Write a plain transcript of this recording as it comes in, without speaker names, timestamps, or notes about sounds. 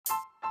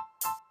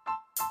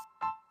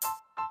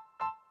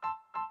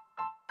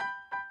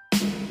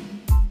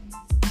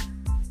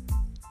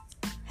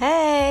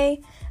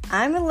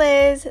I'm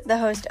Liz, the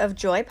host of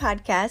Joy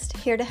Podcast,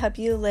 here to help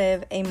you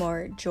live a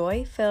more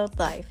joy-filled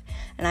life.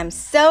 And I'm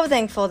so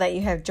thankful that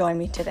you have joined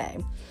me today.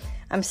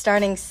 I'm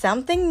starting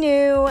something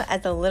new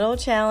as a little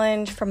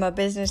challenge from a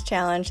business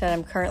challenge that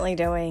I'm currently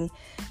doing.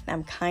 And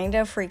I'm kind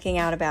of freaking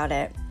out about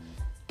it,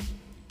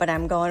 but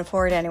I'm going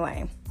for it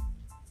anyway.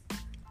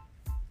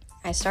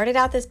 I started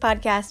out this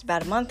podcast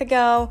about a month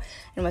ago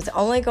and was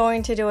only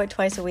going to do it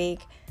twice a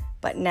week,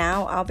 but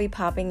now I'll be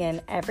popping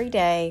in every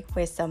day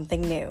with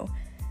something new.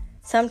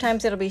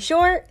 Sometimes it'll be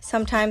short,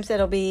 sometimes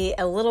it'll be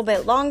a little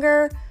bit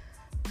longer.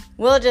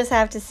 We'll just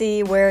have to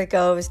see where it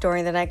goes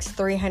during the next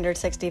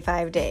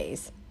 365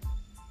 days.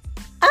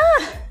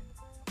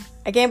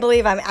 I can't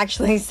believe I'm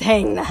actually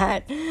saying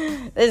that.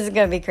 This is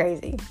going to be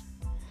crazy.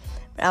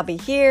 But I'll be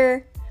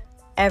here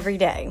every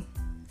day.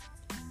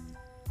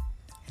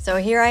 So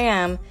here I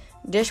am.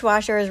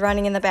 Dishwasher is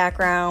running in the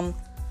background.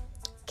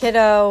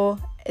 Kiddo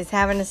is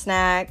having a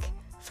snack.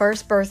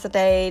 First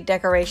birthday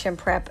decoration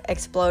prep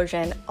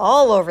explosion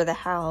all over the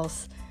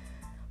house.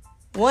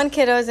 One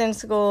kiddo's in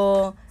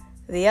school.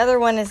 The other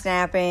one is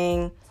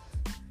napping.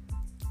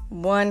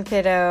 One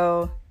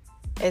kiddo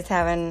is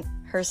having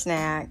her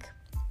snack.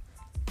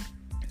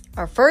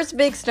 Our first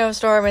big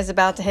snowstorm is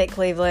about to hit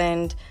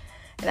Cleveland,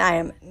 and I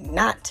am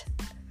not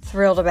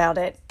thrilled about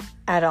it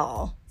at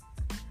all.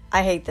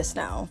 I hate the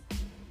snow.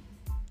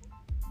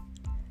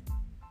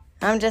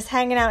 I'm just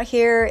hanging out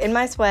here in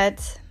my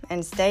sweats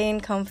and staying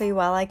comfy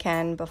while I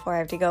can before I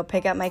have to go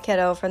pick up my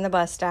kiddo from the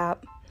bus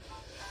stop.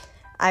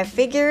 I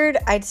figured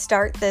I'd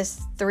start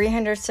this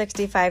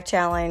 365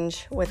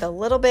 challenge with a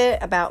little bit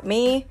about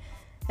me,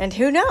 and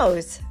who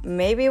knows,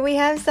 maybe we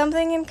have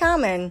something in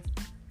common.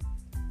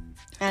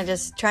 I'm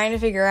just trying to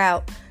figure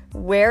out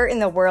where in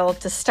the world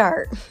to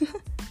start.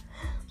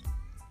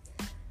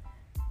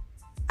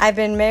 I've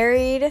been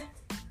married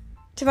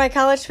to my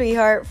college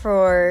sweetheart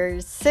for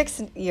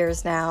 6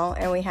 years now,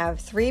 and we have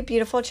 3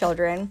 beautiful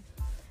children.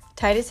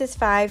 Titus is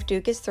 5,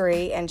 Duke is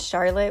 3, and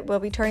Charlotte will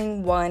be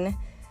turning 1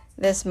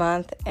 this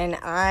month, and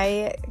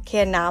I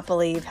cannot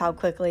believe how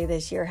quickly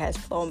this year has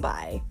flown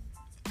by.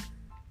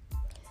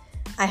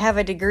 I have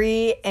a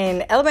degree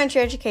in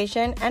elementary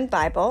education and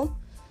Bible,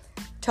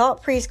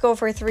 taught preschool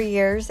for 3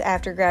 years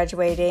after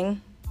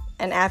graduating,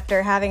 and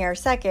after having our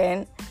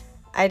second,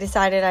 I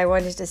decided I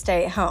wanted to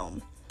stay at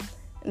home.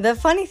 The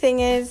funny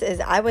thing is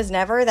I was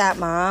never that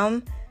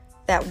mom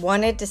that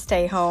wanted to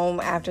stay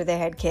home after they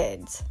had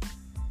kids.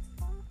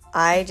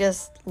 I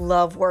just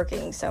love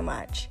working so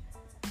much.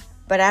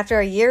 But after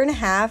a year and a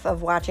half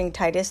of watching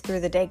Titus through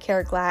the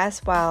daycare glass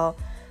while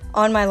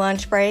on my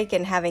lunch break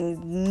and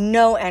having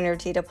no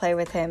energy to play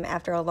with him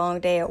after a long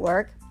day at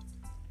work,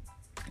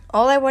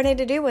 all I wanted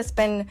to do was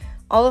spend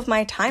all of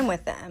my time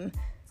with them.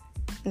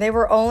 They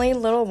were only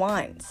little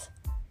ones.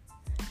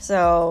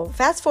 So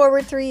fast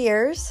forward 3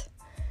 years,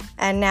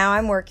 and now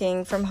I'm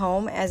working from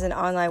home as an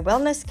online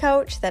wellness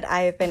coach that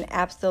I have been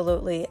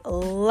absolutely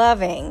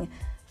loving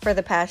for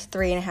the past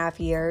 3.5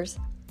 years.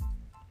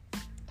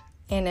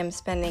 And I'm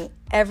spending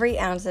every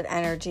ounce of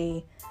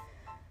energy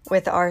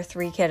with our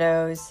 3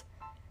 kiddos.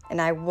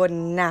 And I would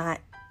not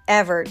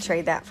ever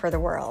trade that for the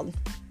world.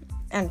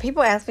 And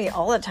people ask me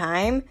all the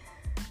time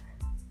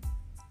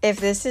if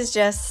this is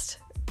just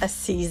a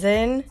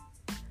season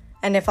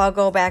and if I'll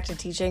go back to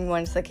teaching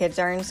once the kids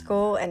are in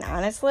school. And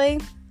honestly,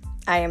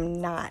 I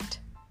am not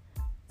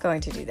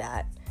going to do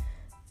that.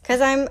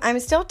 Because I'm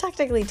still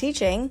technically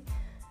teaching.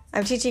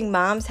 I'm teaching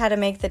moms how to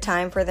make the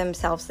time for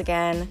themselves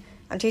again.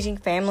 I'm teaching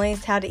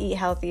families how to eat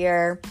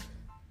healthier.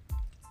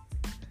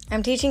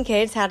 I'm teaching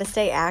kids how to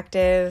stay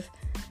active.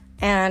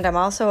 And I'm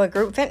also a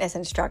group fitness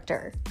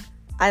instructor.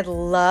 I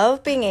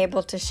love being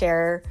able to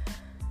share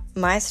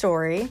my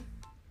story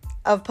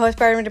of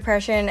postpartum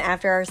depression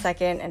after our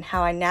second and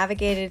how I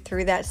navigated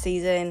through that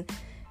season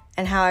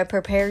and how I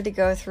prepared to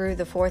go through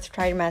the 4th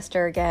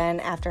trimester again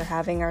after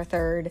having our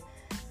 3rd.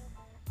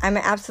 I'm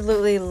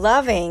absolutely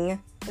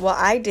loving what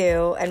I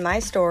do and my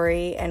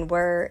story and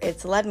where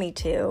it's led me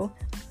to.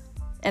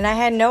 And I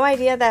had no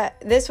idea that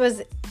this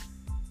was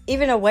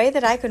even a way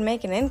that I could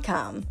make an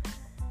income.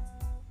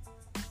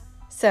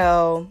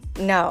 So,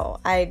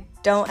 no, I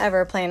don't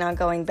ever plan on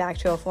going back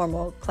to a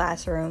formal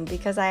classroom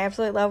because I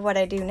absolutely love what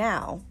I do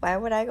now. Why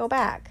would I go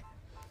back?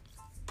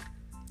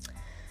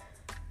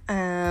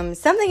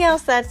 Something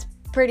else that's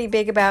pretty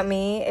big about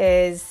me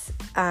is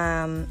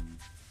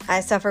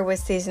I suffer with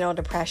seasonal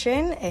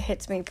depression. It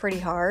hits me pretty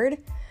hard,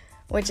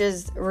 which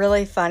is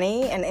really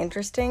funny and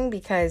interesting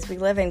because we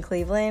live in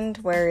Cleveland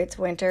where it's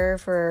winter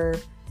for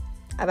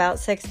about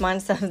 6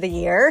 months of the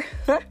year.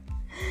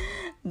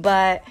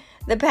 But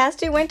the past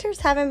 2 winters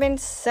haven't been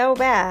so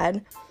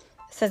bad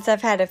since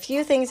I've had a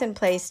few things in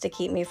place to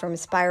keep me from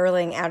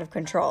spiraling out of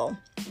control.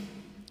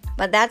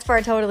 But that's for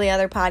a totally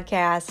other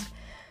podcast.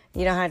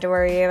 You don't have to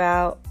worry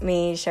about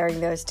me sharing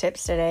those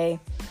tips today.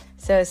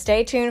 So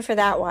stay tuned for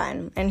that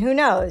one. And who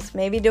knows,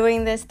 maybe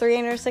doing this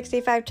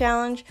 365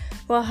 challenge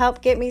will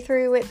help get me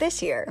through it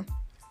this year.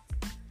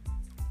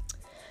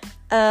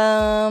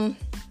 I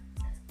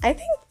think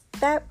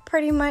that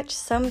pretty much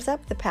sums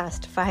up the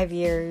past 5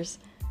 years.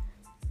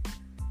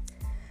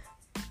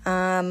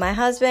 My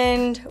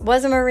husband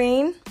was a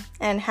Marine,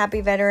 and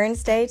happy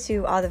Veterans Day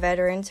to all the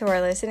veterans who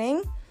are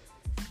listening.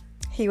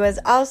 He was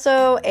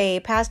also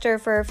a pastor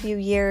for a few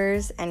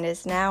years and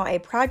is now a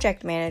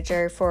project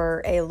manager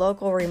for a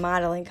local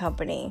remodeling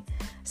company.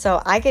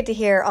 So I get to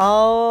hear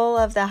all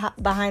of the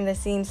behind the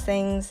scenes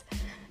things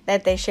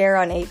that they share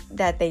on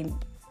that they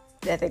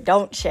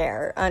don't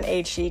share on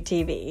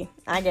HGTV.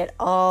 I get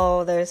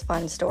all those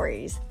fun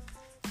stories.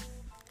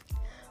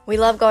 We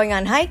love going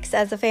on hikes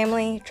as a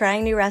family,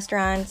 trying new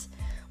restaurants.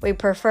 We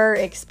prefer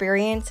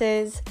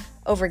experiences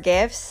over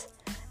gifts,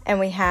 and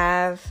we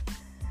have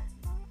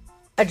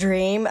a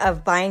dream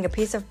of buying a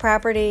piece of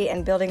property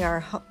and building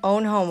our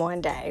own home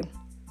one day.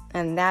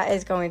 And that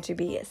is going to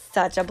be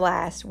such a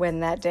blast when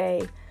that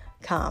day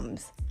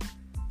comes.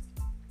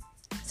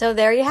 So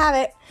there you have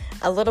it.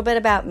 A little bit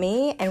about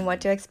me and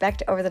what to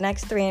expect over the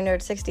next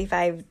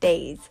 365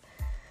 days.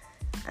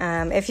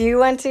 If you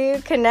want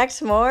to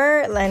connect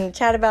more and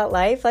chat about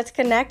life, let's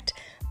connect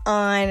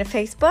on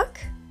Facebook,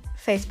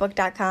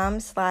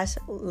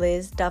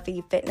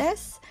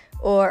 facebook.com/LizDuffyFitness,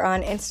 or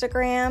on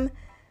Instagram.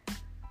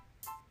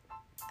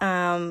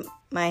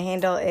 My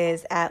handle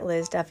is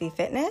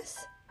 @LizDuffyFitness.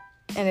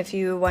 And if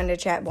you want to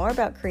chat more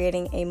about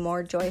creating a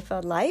more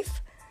joy-filled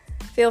life,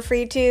 feel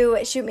free to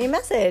shoot me a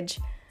message.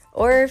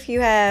 Or if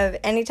you have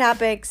any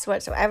topics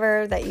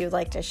whatsoever that you'd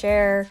like to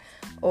share,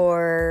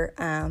 or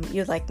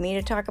you'd like me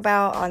to talk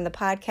about on the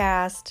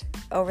podcast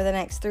over the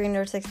next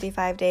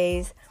 365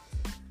 days,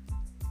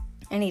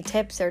 any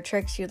tips or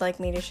tricks you'd like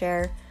me to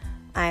share,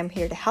 I'm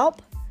here to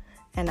help,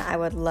 and I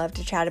would love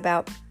to chat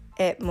about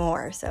it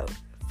more. So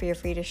feel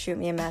free to shoot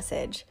me a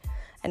message.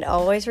 And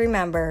always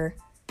remember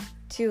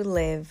to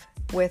live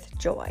with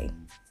joy.